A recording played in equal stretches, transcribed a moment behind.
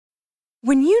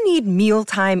When you need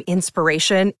mealtime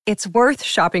inspiration, it's worth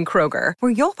shopping Kroger,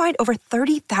 where you'll find over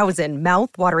 30,000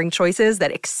 mouth-watering choices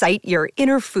that excite your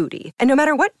inner foodie. And no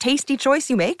matter what tasty choice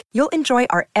you make, you'll enjoy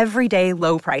our everyday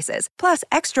low prices, plus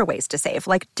extra ways to save,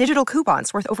 like digital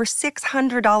coupons worth over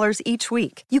 $600 each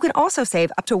week. You can also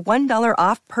save up to $1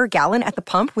 off per gallon at the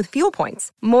pump with fuel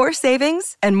points. More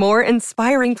savings and more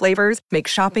inspiring flavors make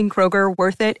shopping Kroger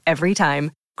worth it every time.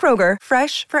 Kroger,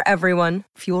 fresh for everyone.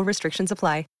 Fuel restrictions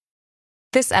apply.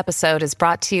 This episode is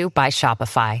brought to you by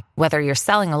Shopify. Whether you're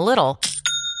selling a little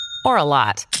or a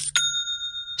lot,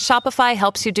 Shopify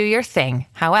helps you do your thing,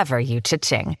 however you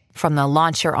cha-ching. From the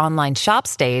launch your online shop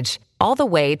stage, all the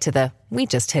way to the we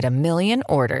just hit 1 million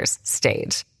orders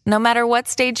stage. No matter what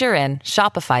stage you're in,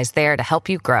 Shopify's there to help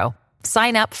you grow.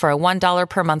 Sign up for a $1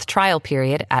 per month trial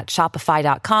period at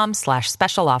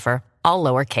shopify.com/special offer, all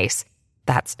lowercase.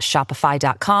 That's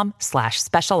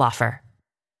shopify.com/special offer.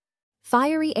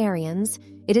 Fiery Arians,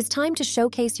 it is time to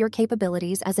showcase your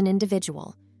capabilities as an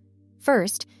individual.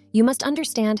 First, you must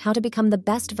understand how to become the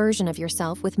best version of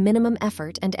yourself with minimum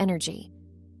effort and energy.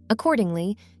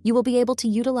 Accordingly, you will be able to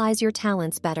utilize your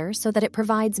talents better so that it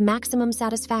provides maximum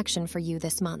satisfaction for you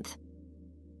this month.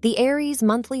 The Aries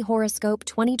Monthly Horoscope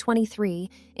 2023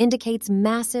 indicates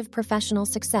massive professional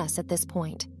success at this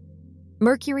point.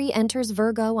 Mercury enters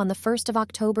Virgo on the 1st of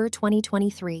October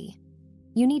 2023.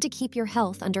 You need to keep your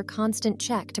health under constant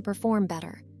check to perform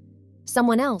better.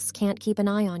 Someone else can't keep an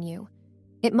eye on you.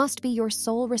 It must be your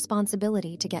sole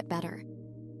responsibility to get better.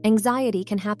 Anxiety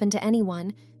can happen to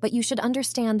anyone, but you should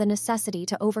understand the necessity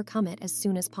to overcome it as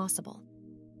soon as possible.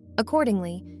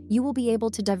 Accordingly, you will be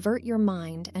able to divert your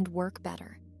mind and work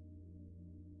better.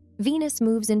 Venus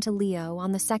moves into Leo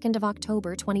on the 2nd of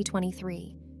October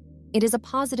 2023. It is a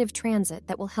positive transit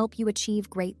that will help you achieve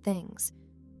great things.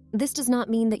 This does not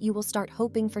mean that you will start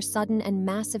hoping for sudden and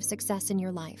massive success in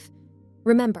your life.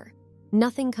 Remember,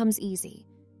 nothing comes easy.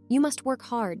 You must work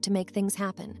hard to make things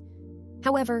happen.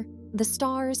 However, the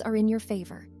stars are in your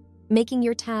favor, making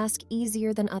your task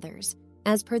easier than others,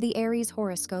 as per the Aries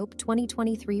Horoscope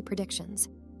 2023 predictions.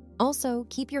 Also,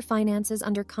 keep your finances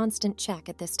under constant check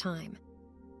at this time.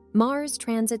 Mars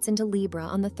transits into Libra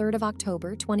on the 3rd of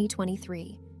October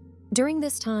 2023. During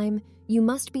this time, you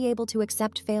must be able to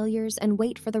accept failures and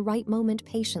wait for the right moment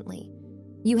patiently.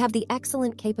 You have the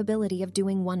excellent capability of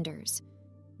doing wonders.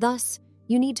 Thus,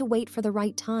 you need to wait for the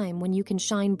right time when you can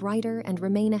shine brighter and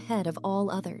remain ahead of all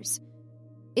others.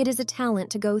 It is a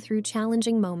talent to go through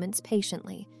challenging moments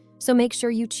patiently, so make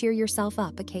sure you cheer yourself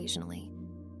up occasionally.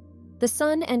 The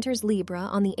Sun enters Libra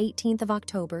on the 18th of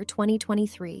October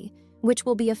 2023, which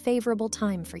will be a favorable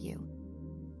time for you.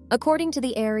 According to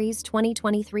the Aries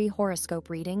 2023 horoscope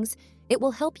readings, it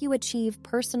will help you achieve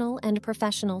personal and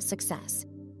professional success.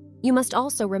 You must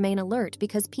also remain alert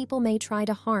because people may try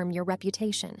to harm your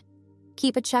reputation.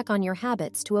 Keep a check on your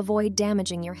habits to avoid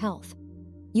damaging your health.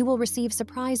 You will receive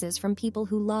surprises from people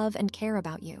who love and care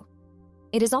about you.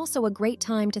 It is also a great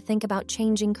time to think about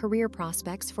changing career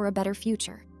prospects for a better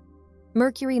future.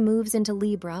 Mercury moves into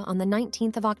Libra on the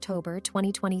 19th of October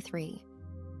 2023.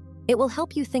 It will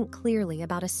help you think clearly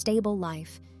about a stable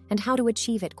life and how to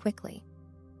achieve it quickly.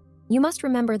 You must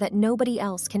remember that nobody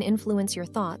else can influence your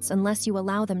thoughts unless you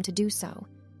allow them to do so.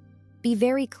 Be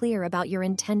very clear about your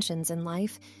intentions in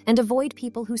life and avoid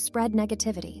people who spread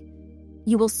negativity.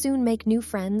 You will soon make new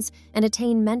friends and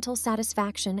attain mental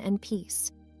satisfaction and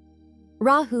peace.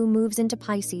 Rahu moves into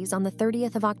Pisces on the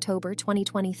 30th of October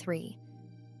 2023.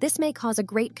 This may cause a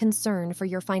great concern for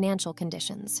your financial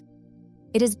conditions.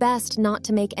 It is best not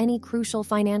to make any crucial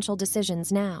financial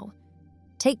decisions now.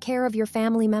 Take care of your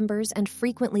family members and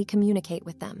frequently communicate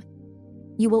with them.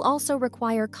 You will also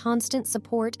require constant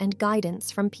support and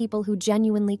guidance from people who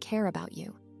genuinely care about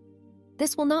you.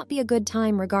 This will not be a good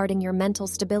time regarding your mental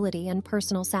stability and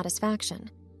personal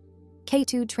satisfaction.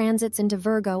 Ketu transits into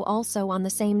Virgo also on the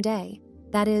same day,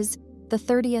 that is, the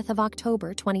 30th of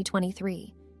October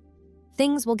 2023.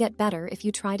 Things will get better if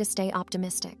you try to stay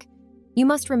optimistic. You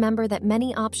must remember that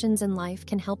many options in life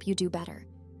can help you do better.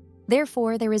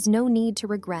 Therefore, there is no need to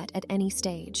regret at any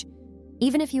stage.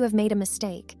 Even if you have made a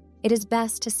mistake, it is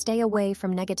best to stay away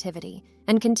from negativity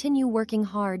and continue working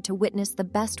hard to witness the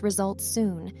best results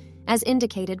soon, as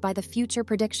indicated by the future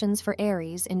predictions for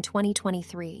Aries in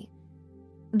 2023.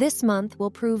 This month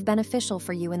will prove beneficial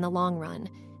for you in the long run,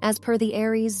 as per the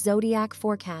Aries zodiac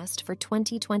forecast for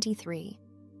 2023.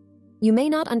 You may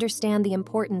not understand the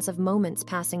importance of moments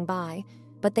passing by,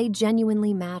 but they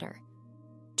genuinely matter.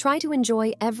 Try to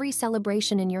enjoy every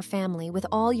celebration in your family with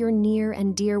all your near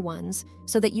and dear ones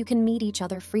so that you can meet each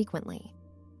other frequently.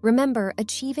 Remember,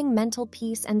 achieving mental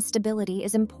peace and stability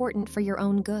is important for your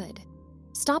own good.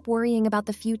 Stop worrying about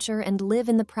the future and live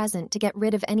in the present to get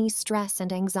rid of any stress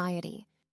and anxiety.